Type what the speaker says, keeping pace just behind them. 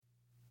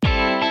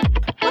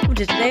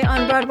to Today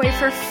on Broadway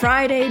for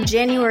Friday,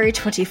 January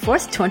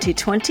 24th,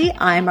 2020.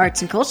 I'm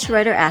arts and culture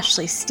writer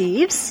Ashley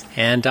Steves.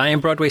 And I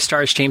am Broadway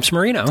stars James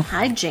Marino.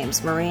 Hi,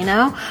 James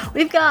Marino.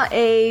 We've got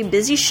a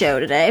busy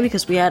show today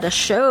because we had a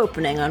show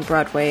opening on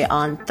Broadway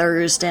on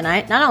Thursday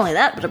night. Not only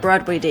that, but a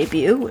Broadway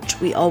debut, which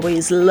we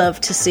always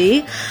love to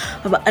see.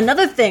 But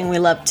another thing we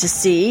love to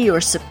see,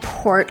 your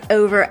support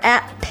over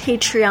at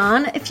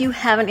Patreon. If you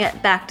haven't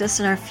yet backed us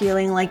and are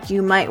feeling like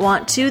you might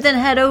want to, then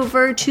head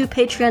over to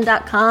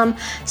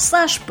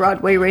patreon.com/Broadway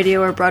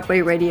Radio or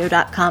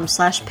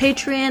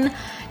broadwayradio.com/Patreon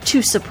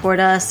to support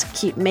us.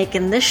 Keep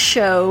making this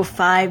show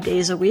 5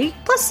 days a week,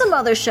 plus some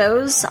other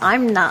shows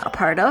I'm not a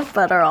part of,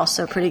 but are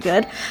also pretty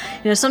good.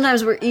 You know,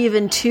 sometimes we're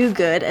even too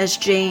good, as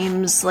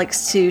James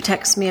likes to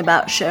text me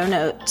about show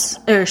notes,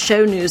 or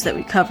show news that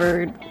we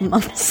covered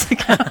months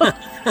ago.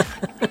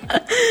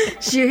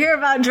 Did you hear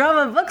about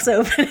Drama Books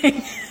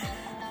opening?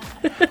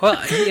 Well,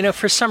 you know,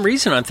 for some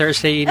reason on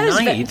Thursday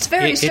night, it's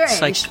very strange.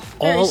 It's like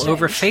all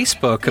over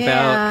Facebook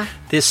about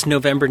this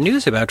November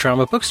news about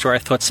Drama Bookstore. I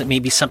thought that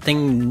maybe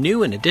something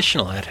new and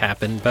additional had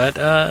happened, but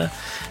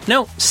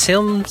no,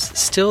 still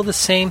the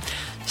same.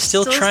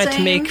 Still trying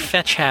to make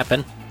fetch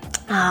happen.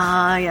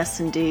 Ah,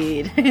 yes,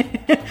 indeed.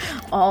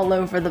 All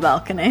over the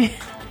balcony.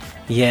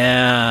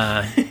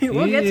 Yeah.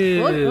 We'll get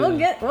to We're going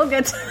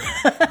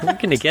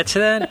to get to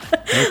that?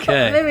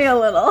 Okay. Maybe a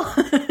little.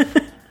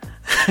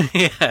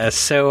 Yeah,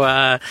 so,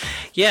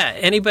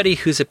 anybody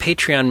who's a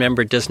Patreon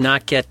member does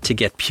not get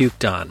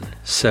puked on,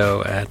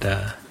 so at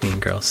Mean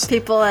Girls.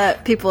 People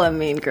at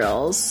Mean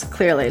Girls,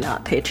 clearly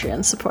not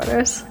Patreon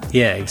supporters.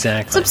 Yeah,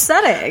 exactly. It's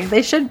upsetting.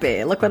 They should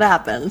be. Look what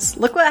happens.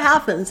 Look what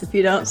happens if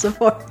you don't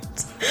support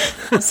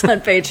us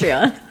on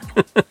Patreon.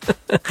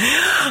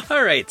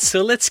 All right,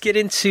 so let's get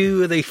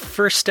into the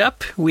first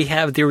up. We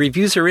have the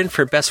reviews are in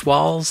for Bess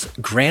Wall's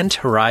Grand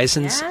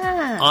Horizons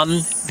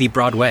on the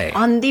Broadway.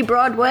 On the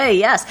Broadway,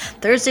 yes.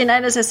 Thursday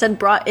night, as I said,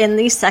 brought in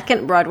the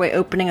second Broadway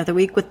opening of the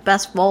week with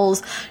Bess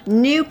Wall's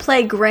new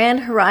play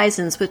Grand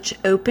Horizons, which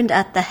opened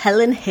at the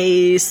Helen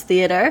Hayes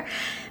Theater.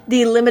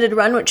 The limited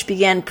run, which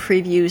began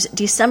previews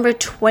December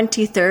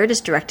 23rd, is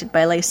directed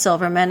by Leigh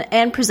Silverman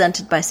and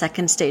presented by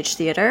Second Stage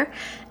Theater,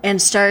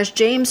 and stars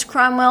James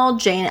Cromwell,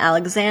 Jane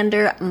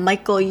Alexander,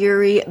 Michael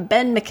Urie,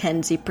 Ben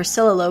McKenzie,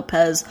 Priscilla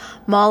Lopez,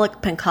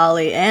 Maulik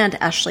Pankali, and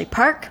Ashley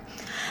Park.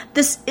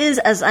 This is,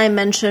 as I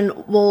mentioned,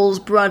 Wool's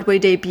Broadway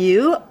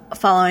debut,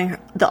 following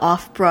the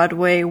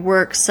off-Broadway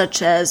works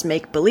such as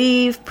Make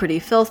Believe, Pretty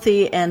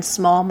Filthy, and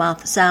Small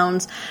Mouth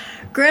Sounds.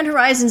 Grand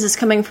Horizons is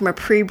coming from a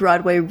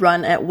pre-Broadway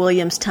run at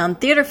Williamstown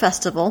Theatre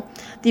Festival.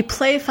 The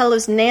play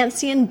follows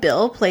Nancy and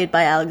Bill, played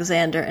by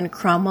Alexander and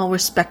Cromwell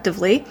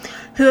respectively,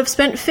 who have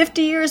spent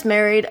 50 years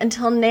married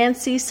until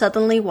Nancy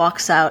suddenly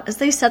walks out as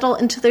they settle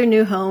into their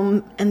new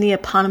home in the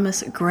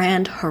eponymous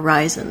Grand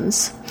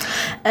Horizons.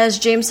 As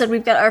James said,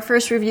 we've got our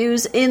first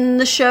reviews in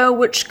the show,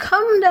 which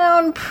come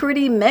down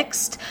pretty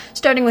mixed,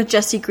 starting with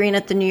Jesse Green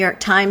at the New York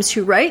Times,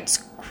 who writes,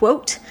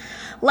 quote,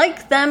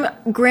 "Like them,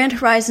 Grand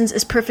Horizons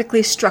is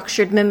perfectly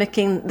structured,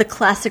 mimicking the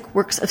classic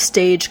works of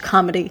stage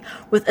comedy,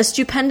 with a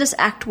stupendous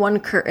Act 1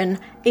 curtain,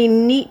 a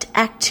neat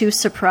Act 2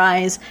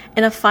 surprise,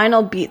 and a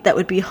final beat that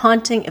would be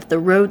haunting if the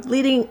road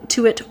leading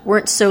to it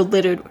weren't so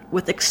littered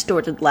with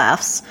extorted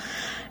laughs.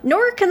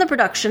 Nor can the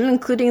production,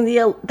 including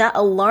that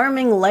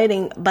alarming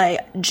lighting by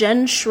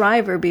Jen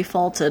Shriver, be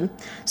faulted.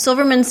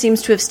 Silverman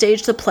seems to have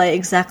staged the play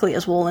exactly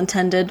as Wool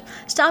intended,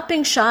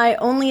 stopping shy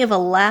only of a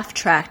laugh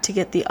track to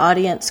get the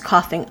audience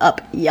coughing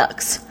up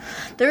yucks."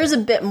 There is a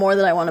bit more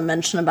that I want to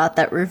mention about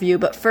that review,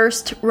 but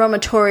first, Roma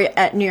Torrey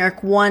at New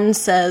York One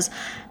says,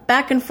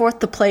 "Back and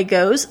forth the play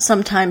goes,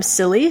 sometimes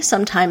silly,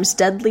 sometimes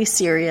deadly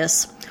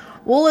serious.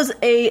 Wool is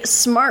a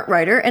smart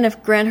writer, and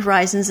if Grand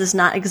Horizons is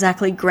not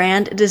exactly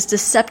grand, it is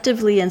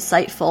deceptively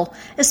insightful,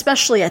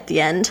 especially at the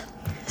end.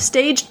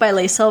 Staged by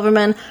Leigh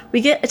Silverman,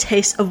 we get a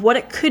taste of what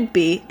it could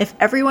be if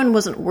everyone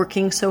wasn't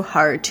working so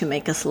hard to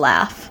make us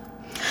laugh."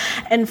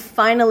 And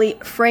finally,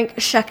 Frank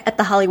Scheck at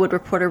The Hollywood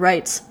Reporter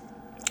writes,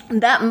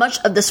 "That much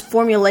of this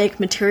formulaic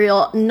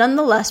material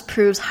nonetheless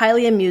proves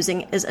highly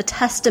amusing is a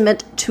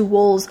testament to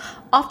Wool's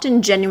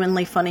often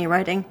genuinely funny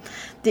writing,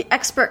 the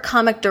expert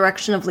comic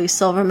direction of Leigh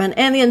Silverman,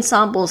 and the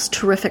ensemble's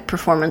terrific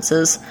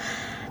performances.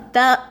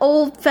 That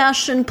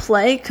old-fashioned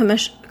play,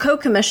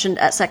 co-commissioned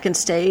at Second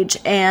Stage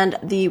and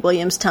the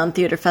Williamstown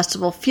Theatre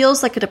Festival,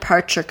 feels like a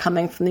departure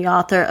coming from the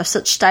author of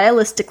such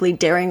stylistically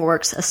daring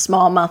works as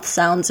Small Mouth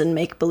Sounds and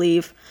Make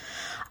Believe.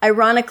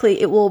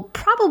 Ironically, it will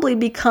probably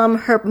become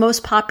her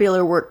most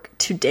popular work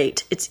to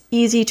date. It's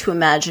easy to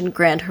imagine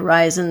Grand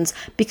Horizons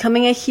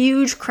becoming a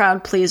huge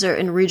crowd pleaser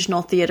in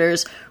regional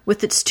theaters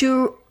with its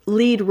two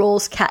lead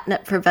roles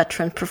catnip for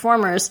veteran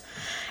performers.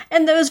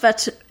 And those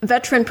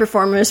veteran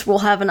performers will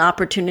have an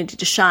opportunity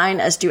to shine,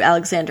 as do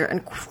Alexander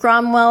and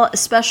Cromwell,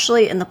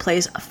 especially in the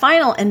play's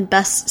final and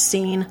best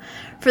scene.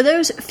 For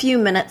those few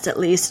minutes at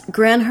least,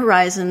 Grand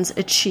Horizons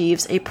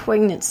achieves a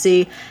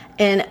poignancy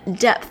and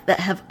depth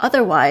that have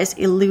otherwise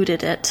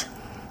eluded it."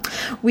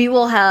 We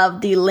will have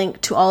the link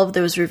to all of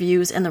those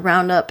reviews and the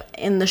roundup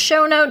in the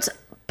show notes,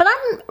 But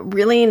I'm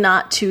really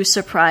not too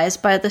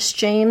surprised by this,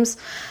 James.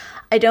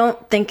 I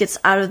don't think it's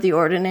out of the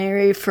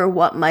ordinary for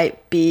what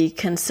might be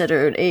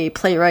considered a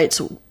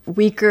playwright's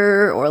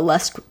weaker or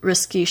less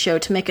risky show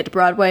to make it to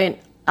Broadway.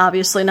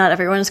 Obviously, not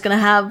everyone's going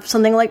to have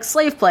something like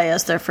Slave Play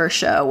as their first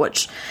show,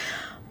 which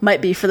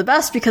might be for the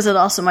best because it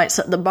also might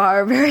set the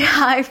bar very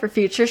high for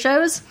future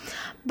shows.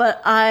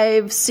 But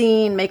I've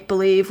seen Make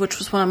Believe, which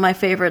was one of my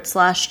favorites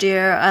last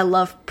year. I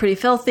love Pretty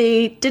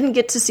Filthy. Didn't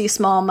get to see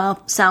Small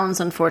Mouth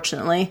Sounds,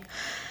 unfortunately.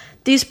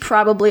 These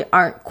probably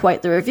aren't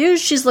quite the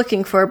reviews she's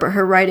looking for, but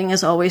her writing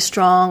is always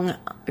strong.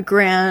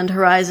 Grand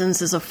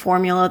Horizons is a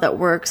formula that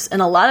works,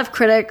 and a lot of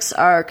critics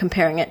are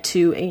comparing it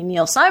to a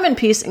Neil Simon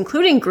piece,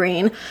 including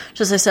Green,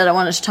 which, as I said, I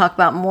wanted to talk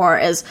about more,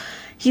 as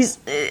he's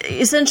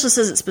essentially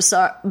says it's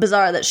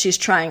bizarre that she's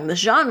trying the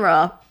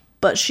genre,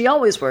 but she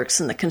always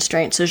works in the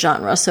constraints of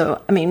genre, so,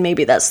 I mean,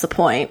 maybe that's the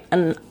point.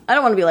 And I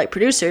don't want to be like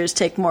producers,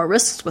 take more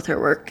risks with her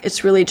work.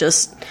 It's really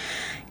just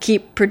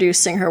keep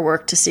producing her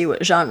work to see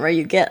what genre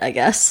you get, I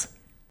guess.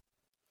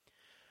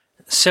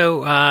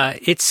 So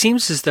it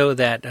seems as though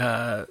that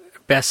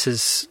Bess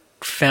has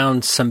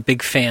found some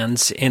big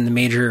fans in the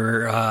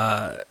major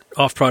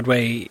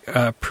off-Broadway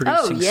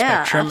producing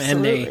spectrum,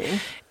 absolutely.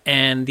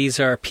 and these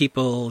are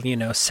people,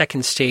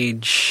 second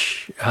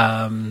stage,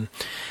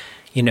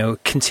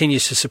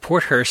 continues to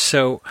support her.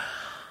 So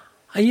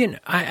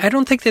I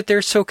don't think that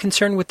they're so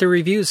concerned with the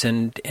reviews,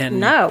 and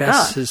no,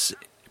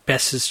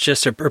 Bess is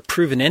just a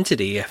proven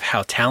entity of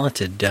how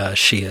talented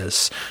she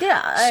is.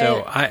 Yeah.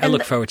 So I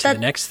look forward to the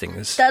next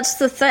things. That's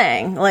the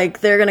thing. Like,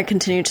 they're going to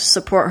continue to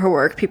support her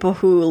work. People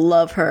who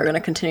love her are going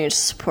to continue to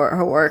support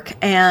her work.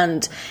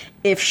 And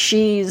if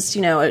she's,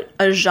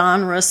 a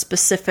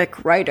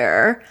genre-specific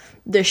writer,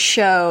 the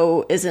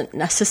show isn't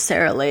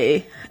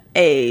necessarily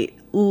a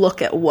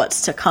look at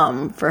what's to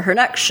come for her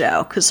next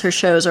show, because her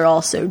shows are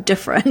all so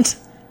different.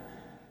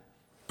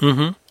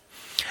 Mm-hmm.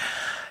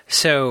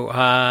 So,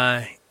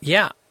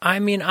 yeah. I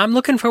mean, I'm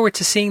looking forward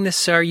to seeing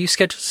this. Are you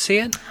scheduled to see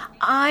it?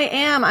 I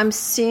am. I'm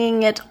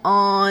seeing it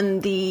on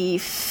the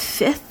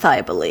 5th,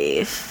 I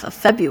believe, of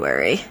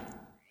February.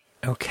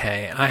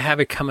 Okay. I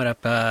have it coming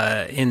up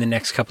in the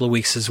next couple of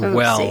weeks as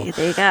well. See,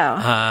 there you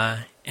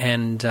go.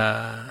 And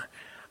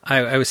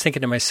I was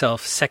thinking to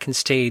myself, second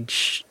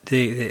stage,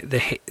 the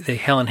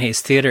Helen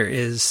Hayes Theater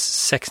is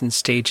second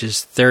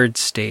stage's third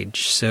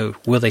stage. So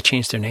will they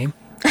change their name?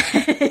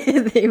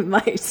 They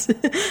might.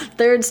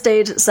 Third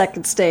stage,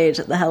 second stage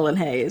at the Helen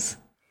Hayes.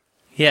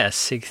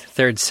 Yes,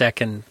 third,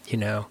 second,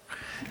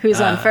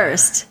 Who's on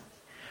first?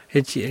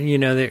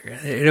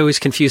 It always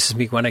confuses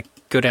me when I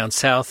go down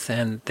south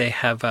and they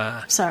have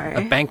a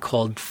bank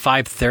called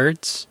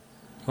 5/3.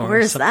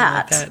 Where's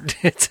that?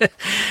 Like that.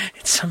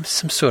 It's some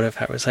sort of,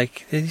 I was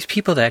like, these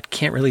people that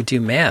can't really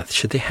do math,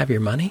 should they have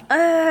your money?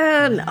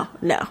 No,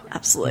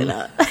 absolutely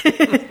not.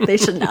 They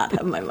should not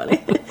have my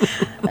money.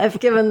 I've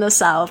given the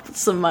South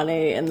some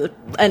money in the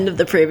end of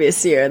the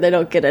previous year. They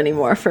don't get any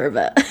more for a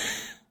bit.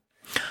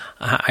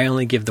 I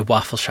only give the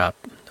Waffle Shop.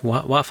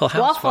 Waffle House?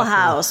 Waffle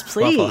House,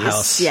 please. Waffle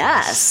House.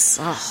 Yes.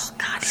 Oh,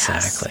 God, yes.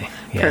 Exactly.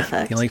 Yeah.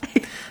 Perfect.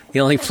 The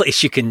only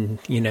place you can,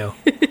 you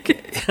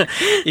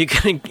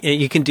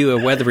can do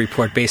a weather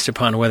report based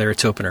upon whether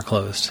it's open or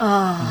closed.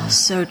 Oh,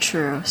 so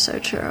true. So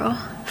true.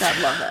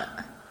 God, love it.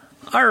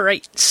 All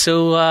right,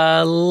 so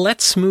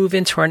let's move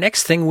into our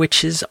next thing,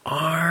 which is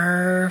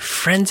our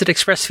friends at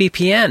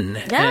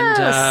ExpressVPN.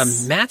 Yes.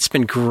 And Matt's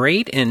been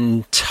great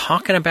in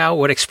talking about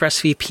what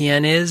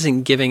ExpressVPN is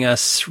and giving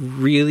us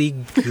really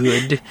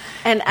good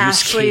And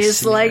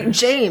Ashley's like,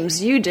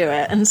 James, you do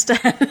it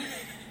instead.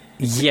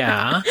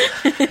 Yeah.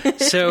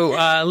 So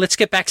let's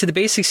get back to the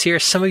basics here.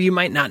 Some of you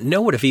might not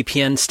know what a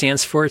VPN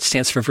stands for. It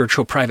stands for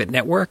Virtual Private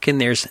Network,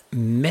 and there's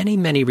many,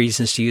 many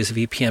reasons to use a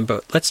VPN,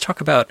 but let's talk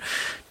about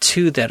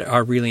two that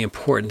are really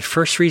important.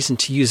 First reason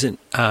to use an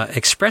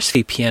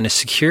ExpressVPN is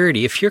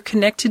security. If you're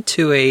connected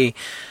to a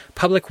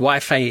public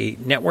Wi-Fi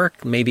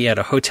network, maybe at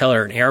a hotel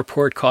or an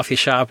airport, coffee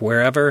shop,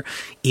 wherever,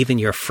 even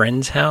your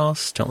friend's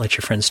house. Don't let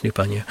your friends snoop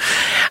on you.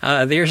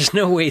 There's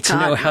no way to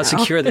know how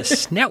secure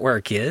this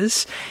network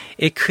is.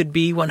 It could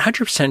be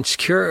 100%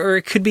 secure, or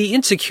it could be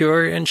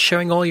insecure and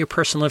showing all your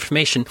personal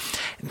information.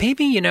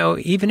 Maybe,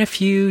 even if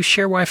you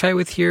share Wi-Fi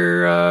with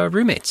your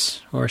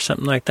roommates or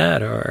something like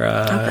that,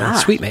 or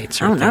suite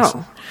mates. Or things,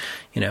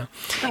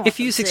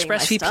 if you use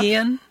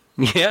ExpressVPN...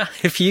 Yeah,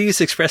 if you use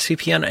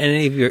ExpressVPN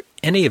on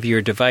any of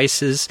your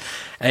devices,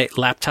 a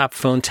laptop,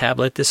 phone,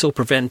 tablet, this will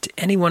prevent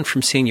anyone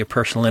from seeing your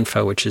personal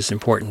info, which is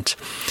important.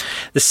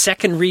 The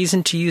second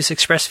reason to use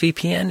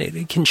ExpressVPN,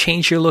 it can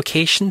change your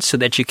location so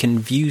that you can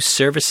view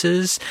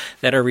services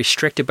that are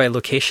restricted by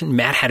location.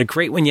 Matt had a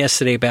great one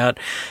yesterday about,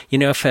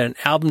 if an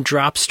album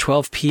drops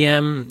 12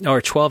 p.m.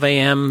 or 12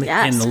 a.m.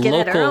 in the get local,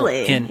 it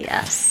early.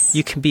 Yes,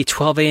 you can be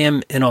 12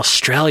 a.m. in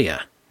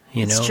Australia.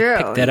 It's true.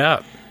 Pick that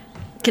up.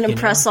 Can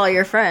impress all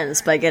your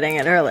friends by getting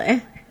it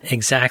early.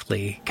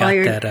 Exactly. All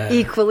your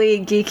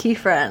equally geeky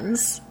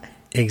friends.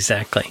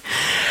 Exactly.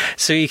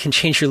 So you can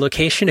change your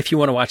location. If you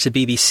want to watch the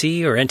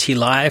BBC or NT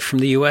Live from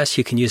the US,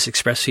 you can use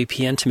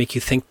ExpressVPN to make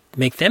you think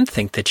make them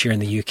think that you're in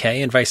the UK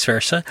and vice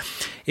versa.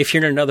 If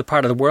you're in another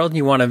part of the world and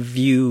you want to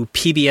view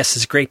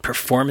PBS's great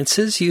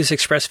performances, use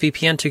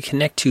ExpressVPN to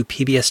connect to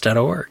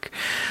pbs.org.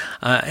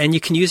 And you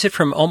can use it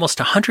from almost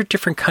 100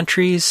 different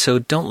countries, so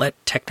don't let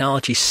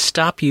technology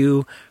stop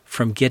you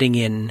from getting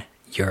in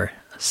your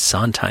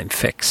Sondheim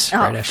fix.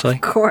 Right, Ashley?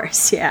 Of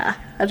course, yeah.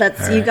 That's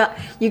right.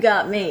 You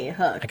got me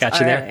hooked. I got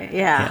you there?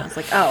 Yeah. I was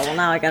like, oh, well,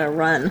 now I got to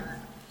run.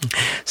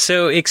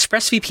 So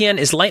ExpressVPN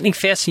is lightning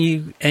fast,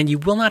 and you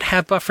will not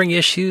have buffering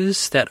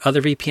issues that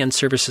other VPN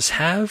services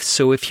have.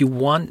 So if you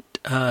want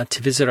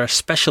to visit our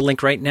special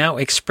link right now,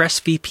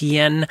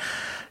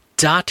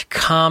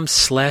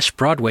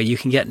 expressvpn.com/Broadway, you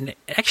can get an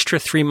extra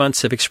 3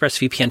 months of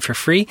ExpressVPN for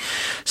free.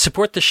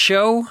 Support the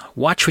show,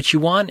 watch what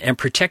you want, and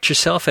protect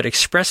yourself at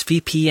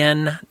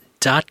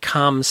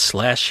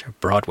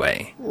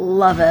expressvpn.com/Broadway.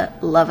 Love it,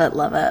 love it,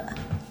 love it.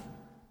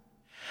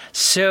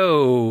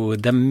 So,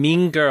 the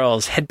Mean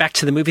Girls head back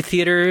to the movie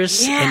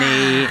theaters in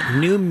a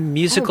new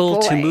musical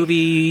to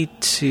movie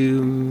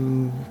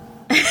to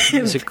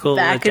musical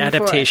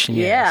adaptation.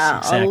 Yeah,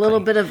 exactly. A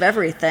little bit of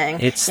everything.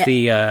 It's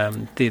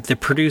the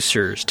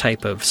producers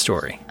type of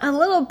story. A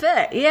little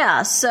bit,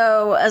 yeah.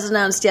 So, as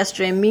announced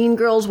yesterday, Mean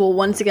Girls will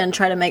once again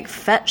try to make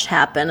fetch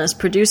happen as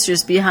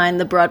producers behind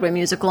the Broadway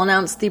musical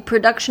announced the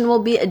production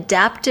will be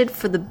adapted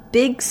for the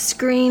big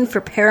screen for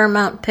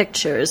Paramount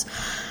Pictures.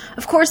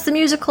 Of course, the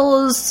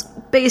musical is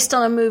based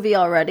on a movie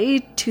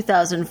already,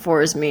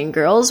 2004's Mean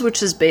Girls,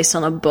 which is based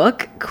on a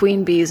book,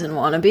 Queen Bees and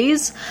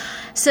Wannabes.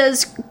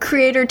 Says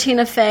creator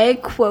Tina Fey,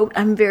 quote,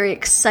 "I'm very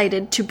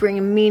excited to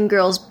bring Mean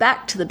Girls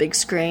back to the big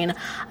screen.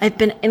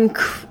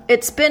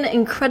 It's been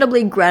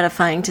incredibly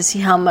gratifying to see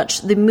how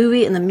much the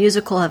movie and the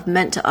musical have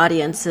meant to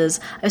audiences.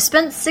 I've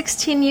spent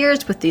 16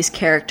 years with these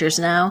characters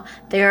now.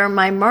 They are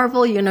my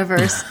Marvel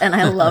universe, and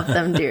I love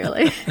them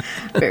dearly."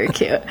 Very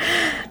cute.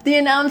 The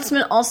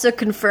announcement also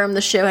confirmed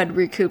the show had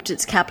recouped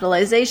its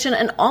capitalization,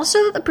 and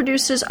also that the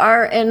producers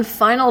are in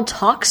final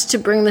talks to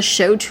bring the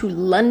show to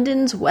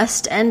London's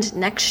West End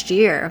next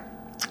year.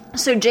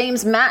 So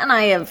James, Matt and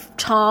I have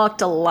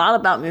talked a lot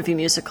about movie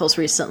musicals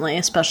recently,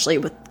 especially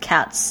with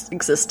Cats'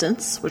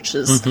 existence, which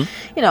is,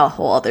 a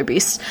whole other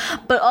beast.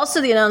 But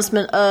also the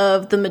announcement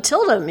of the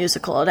Matilda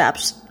musical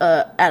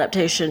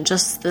adaptation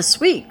just this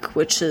week,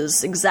 which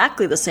is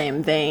exactly the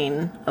same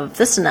vein of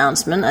this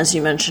announcement, as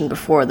you mentioned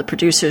before, the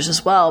producers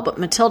as well, but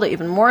Matilda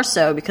even more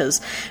so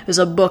because it was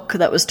a book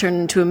that was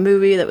turned into a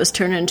movie that was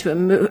turned into a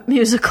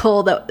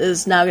musical that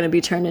is now going to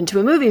be turned into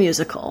a movie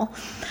musical.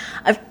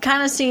 I've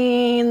kind of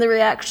seen the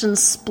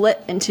reactions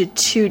split into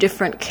two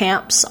different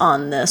camps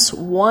on this.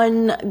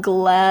 One,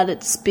 glad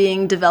it's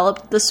being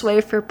developed this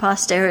way for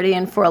posterity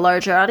and for a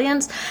larger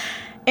audience.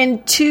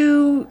 And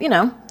two,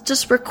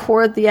 just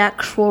record the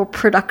actual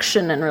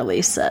production and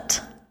release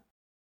it.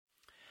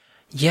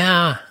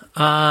 Yeah,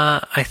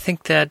 I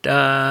think that,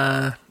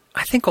 I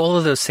think all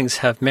of those things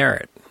have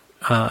merit.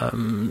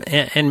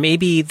 And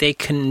maybe they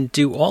can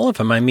do all of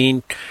them. I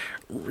mean,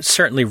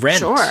 certainly Rent.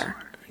 Sure.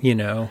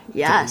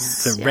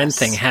 Yes, the Rent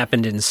thing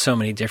happened in so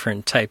many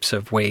different types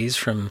of ways,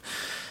 from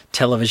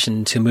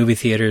television to movie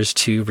theaters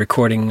to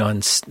recording on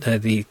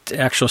the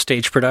actual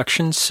stage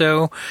production.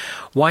 So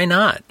why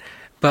not?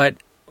 But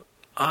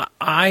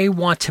I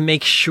want to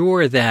make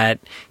sure that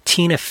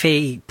Tina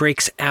Fey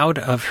breaks out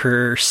of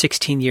her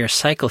 16-year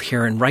cycle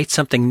here and writes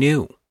something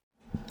new.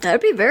 That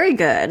would be very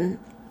good.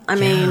 I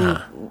mean,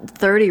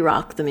 30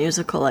 Rock, the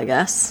musical, I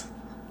guess,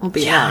 will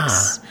be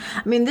next.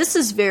 I mean, this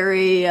is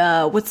very,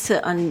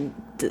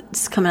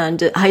 it's coming on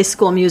High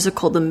School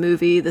Musical, the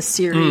movie, the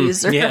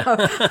series, or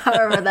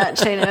however that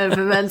chain of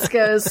events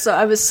goes. So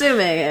I'm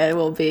assuming it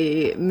will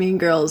be Mean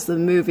Girls, the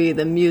movie,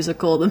 the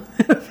musical, the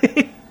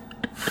movie.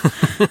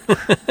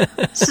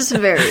 It's just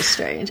very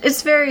strange.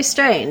 It's very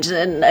strange.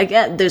 And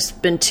again, there's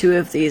been two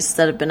of these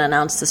that have been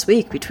announced this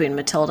week between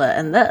Matilda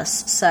and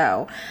this.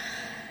 So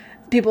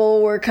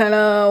people were kind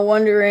of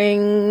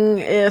wondering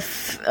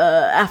if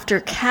after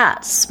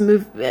Cats,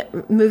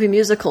 movie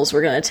musicals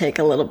were going to take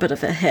a little bit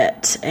of a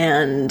hit,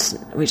 and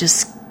we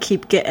just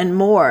keep getting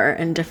more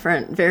in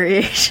different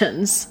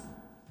variations.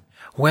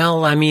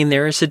 Well, I mean,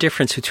 there is a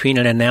difference between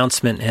an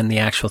announcement and the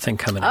actual thing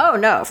coming out. Oh,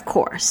 no, of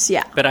course,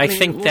 yeah. But I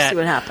think we'll that, see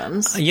what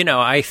happens.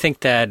 I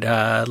think that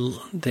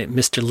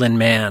Mr.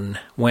 Lin-Man,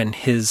 when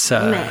his...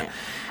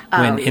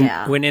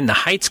 When In the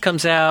Heights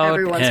comes out,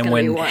 and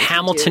when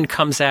Hamilton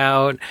comes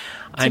out,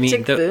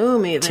 Tick,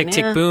 Boom, even, Tick,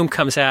 Tick, Boom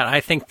comes out, I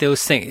think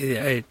those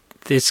things,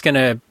 it's going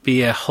to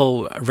be a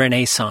whole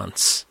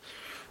renaissance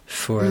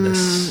for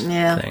this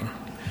thing.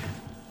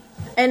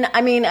 And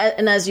I mean,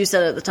 and as you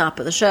said at the top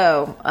of the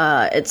show,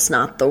 it's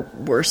not the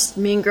worst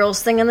Mean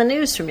Girls thing in the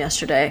news from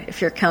yesterday,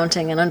 if you're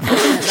counting an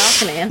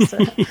unfortunate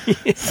balcony.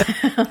 It's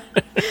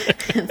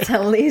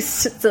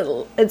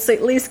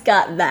at least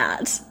got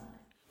that.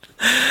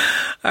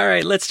 All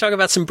right, let's talk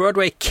about some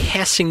Broadway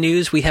casting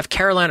news. We have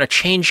Carolina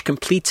Change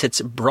completes its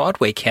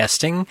Broadway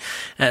casting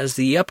as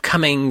the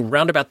upcoming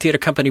Roundabout Theater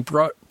Company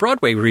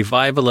Broadway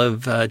revival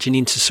of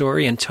Janine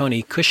Tesori and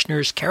Tony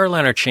Kushner's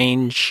Carolina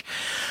Change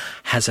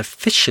has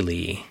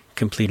officially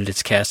completed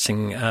its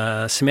casting.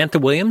 Samantha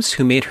Williams,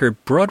 who made her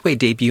Broadway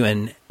debut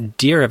in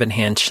Dear Evan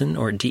Hansen,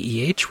 or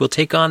DEH, will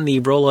take on the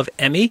role of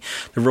Emmy,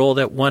 the role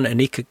that won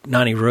Anika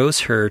Nani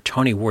Rose her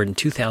Tony Award in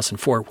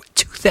 2004.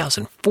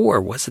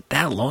 2004? Was it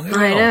that long ago?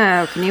 I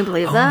know. Can you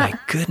believe that? Oh, my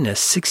goodness.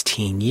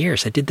 16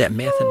 years. I did that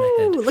math in my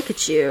head. Look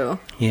at you.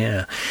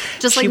 Yeah.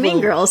 Just like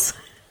Mean Girls.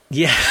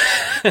 Yeah.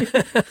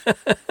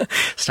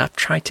 Stop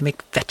trying to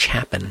make fetch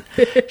happen.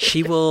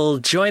 She will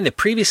join the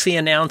previously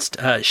announced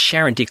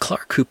Sharon D.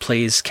 Clark, who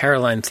plays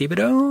Caroline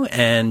Thibodeau,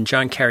 and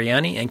John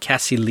Cariani and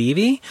Cassie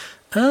Levy.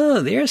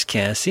 Oh, there's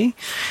Cassie.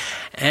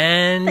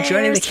 And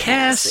joining the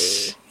cast.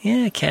 Cassie.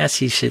 Yeah,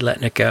 Cassie, she's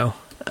letting it go.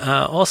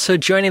 Also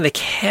joining the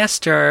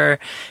cast are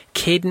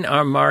Caden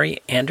Armari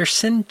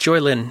Anderson,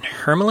 Joylyn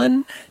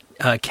Hermelin,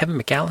 Kevin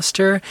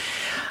McAllister,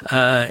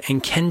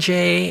 and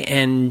Kenjay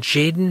and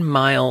Jaden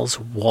Miles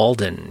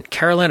Walden.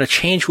 Carolina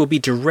Change will be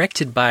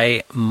directed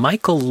by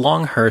Michael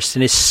Longhurst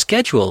and is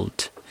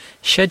scheduled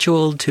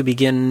to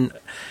begin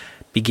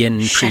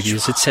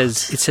previews.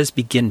 It says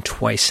begin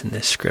twice in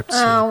this script.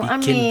 So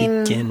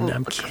begin.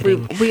 I'm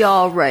kidding. We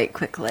all write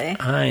quickly.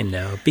 I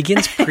know.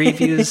 Begins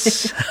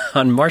previews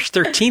on March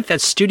 13th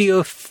at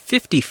Studio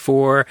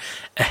 54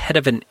 ahead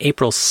of an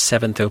April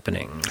 7th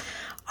opening.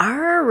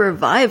 Our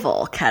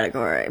revival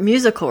category,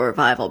 musical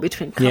revival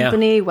between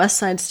Company, West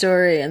Side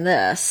Story, and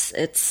this,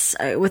 it's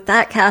with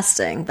that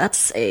casting,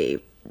 that's a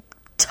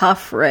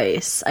tough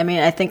race. I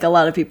mean, I think a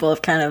lot of people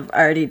have kind of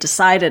already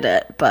decided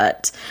it,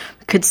 but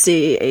we could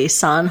see a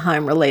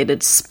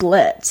Sondheim-related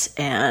split,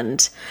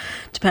 and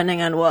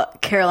depending on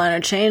what Carolina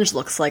Change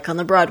looks like on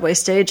the Broadway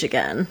stage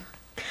again,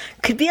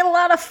 could be a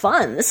lot of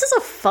fun. This is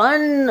a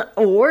fun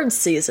award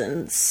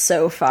season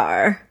so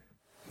far.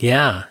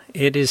 Yeah,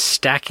 it is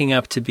stacking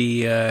up to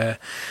be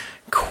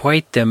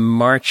quite the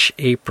March,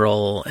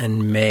 April,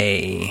 and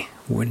May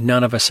when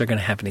none of us are going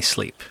to have any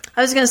sleep.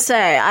 I was going to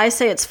say, I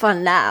say it's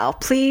fun now.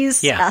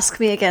 Please ask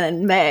me again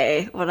in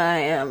May when I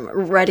am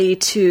ready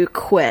to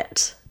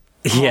quit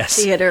all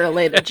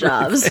theater-related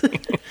jobs.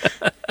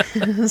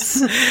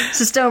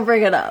 Just don't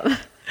bring it up.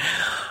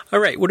 All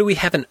right, what do we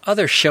have in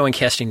other show and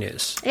casting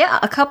news? Yeah,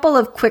 a couple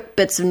of quick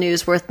bits of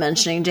news worth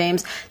mentioning,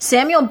 James.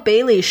 Samuel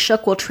Bailey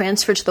Shook will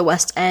transfer to the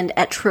West End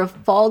at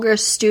Trafalgar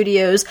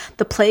Studios.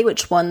 The play,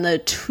 which won the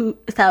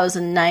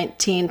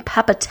 2019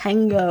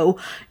 Papatango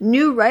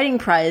New Writing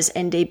Prize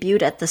and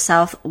debuted at the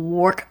South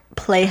Wark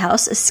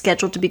Playhouse, is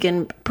scheduled to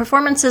begin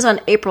performances on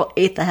April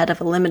 8th ahead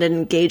of a limited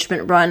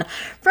engagement run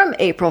from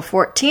April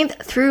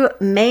 14th through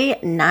May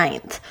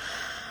 9th.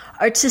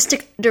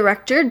 Artistic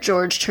director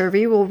George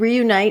Turvey will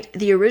reunite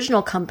the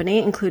original company,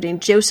 including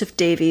Joseph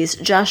Davies,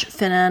 Josh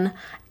Finnan,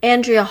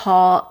 Andrea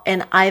Hall,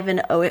 and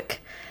Ivan Owick.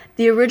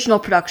 The original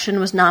production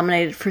was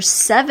nominated for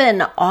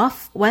 7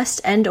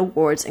 Off-West End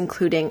awards,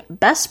 including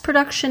Best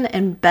Production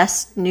and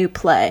Best New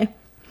Play.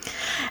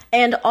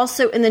 And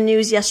also in the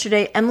news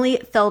yesterday, Emily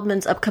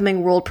Feldman's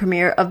upcoming world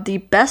premiere of The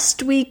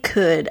Best We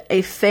Could,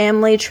 a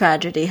family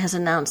tragedy, has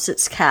announced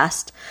its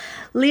cast.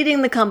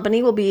 Leading the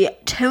company will be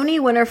Tony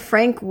winner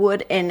Frank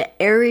Wood and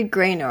Ari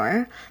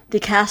Graynor. The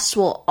cast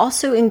will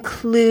also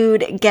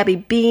include Gabby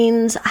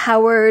Beans,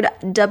 Howard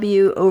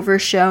W.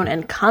 Overshone,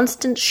 and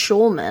Constance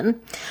Schulman.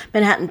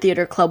 Manhattan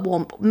Theater Club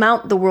will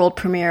mount the world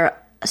premiere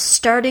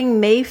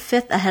starting May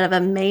 5th ahead of a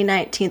May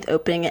 19th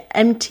opening at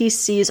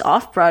MTC's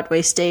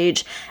Off-Broadway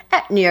stage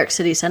at New York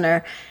City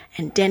Center,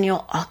 and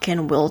Daniel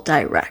Auken will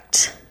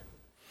direct.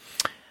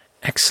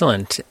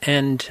 Excellent.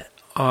 And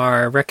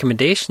our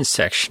recommendation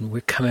section,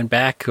 we're coming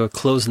back, we're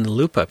closing the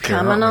loop up here.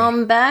 Coming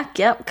on back,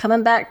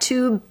 coming back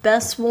to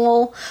Best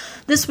Wool.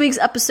 This week's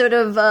episode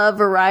of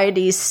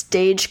Variety's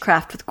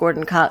Stagecraft with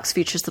Gordon Cox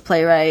features the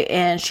playwright,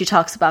 and she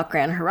talks about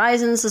Grand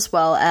Horizons as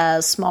well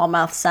as Small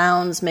Mouth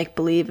Sounds, Make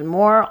Believe, and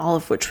more, all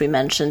of which we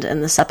mentioned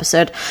in this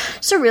episode.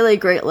 It's a really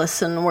great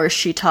listen where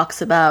she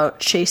talks about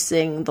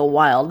chasing the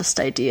wildest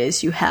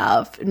ideas you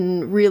have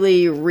and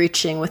really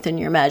reaching within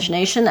your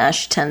imagination, as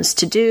she tends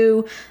to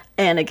do,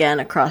 and again,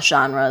 across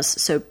genres.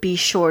 So be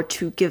sure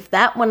to give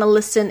that one a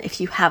listen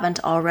if you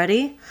haven't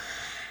already.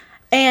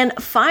 And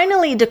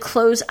finally, to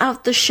close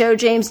out the show,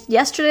 James,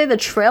 yesterday the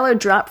trailer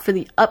dropped for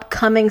the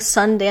upcoming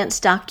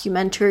Sundance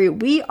documentary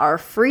We Are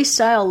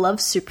Freestyle Love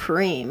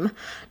Supreme,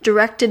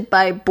 directed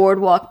by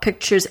Boardwalk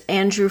Pictures'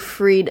 Andrew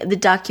Freed. The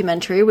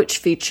documentary, which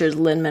featured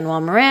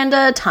Lin-Manuel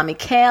Miranda, Tommy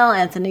Kail,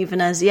 Anthony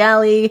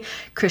Veneziali,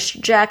 Chris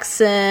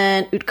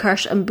Jackson,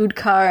 Utkarsh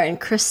Ambudkar, and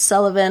Chris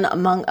Sullivan,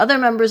 among other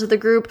members of the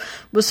group,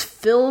 was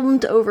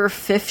filmed over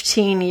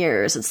 15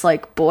 years. It's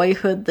like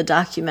Boyhood the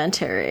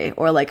documentary,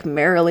 or like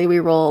Merrily We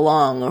Roll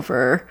Along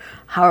over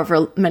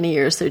however many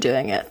years they're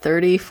doing it,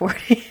 30,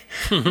 40.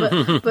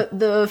 but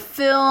the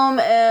film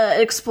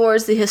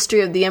explores the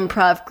history of the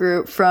improv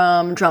group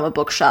from Drama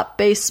Bookshop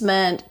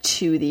basement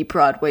to the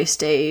Broadway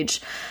stage.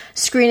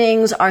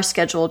 Screenings are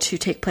scheduled to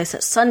take place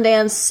at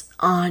Sundance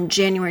on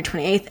January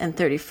 28th and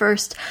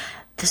 31st.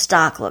 The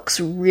doc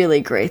looks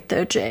really great,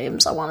 though,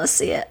 James. I want to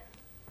see it.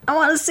 I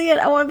want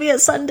to be at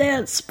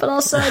Sundance, but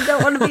also I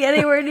don't want to be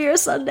anywhere near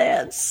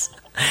Sundance.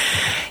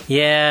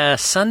 Yeah,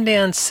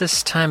 Sundance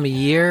this time of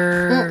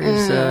year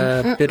is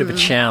a bit of a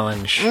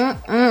challenge.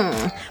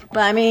 But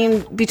I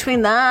mean,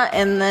 between that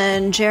and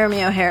then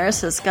Jeremy O.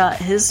 Harris has got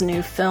his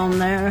new film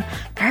there.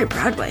 Very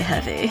Broadway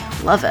heavy.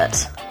 Love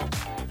it.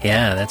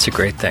 Yeah, that's a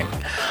great thing.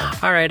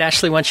 All right,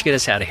 Ashley, why don't you get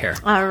us out of here?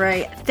 All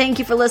right. Thank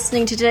you for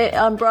listening today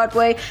on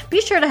Broadway.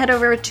 Be sure to head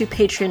over to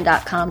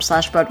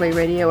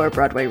patreon.com/BroadwayRadio or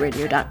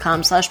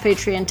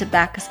BroadwayRadio.com/Patreon to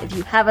back us if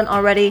you haven't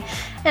already.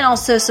 And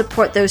also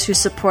support those who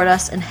support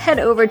us and head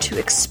over to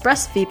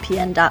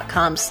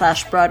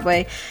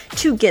expressvpn.com/Broadway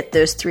to get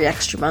those 3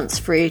 extra months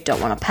free.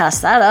 Don't want to pass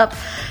that up.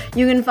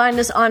 You can find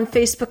us on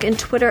Facebook and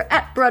Twitter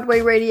at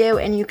Broadway Radio,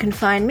 and you can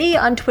find me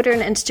on Twitter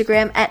and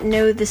Instagram at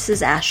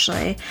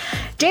NoThisIsAshley.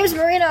 James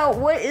Marino,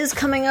 what is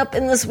coming up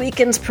in this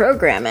weekend's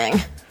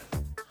programming?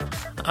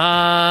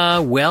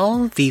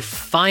 Well, the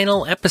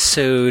final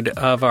episode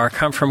of our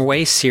Come From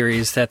Away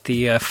series that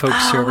the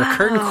folks over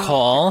Curtain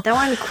Call. That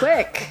went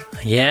quick.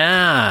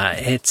 Yeah,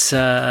 it's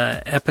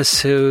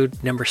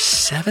episode number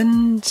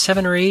 7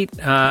 or 8.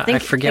 I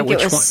forget which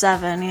one. It was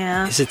 7,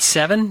 yeah. Is it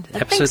 7?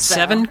 Episode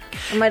 7?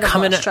 I might have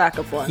lost track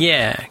of one.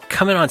 Yeah,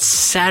 coming on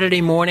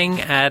Saturday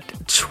morning at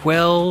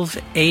 12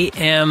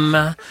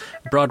 a.m.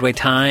 Broadway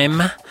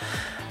time.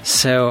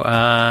 So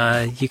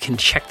you can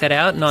check that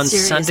out. And on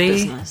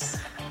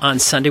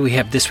Sunday, we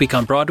have This Week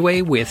on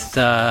Broadway with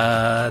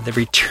the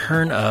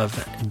return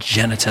of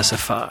Jenna Tessa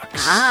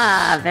Fox.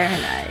 Ah, very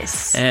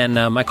nice. And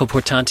Michael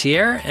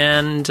Portantiere,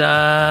 and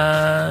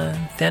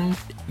then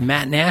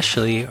Matt and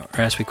Ashley,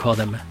 or as we call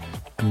them,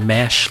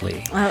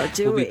 Mashley. Oh,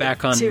 we'll be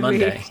back on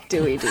Monday.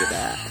 Do we do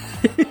that?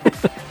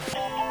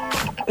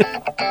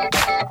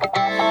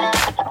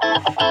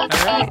 All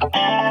right.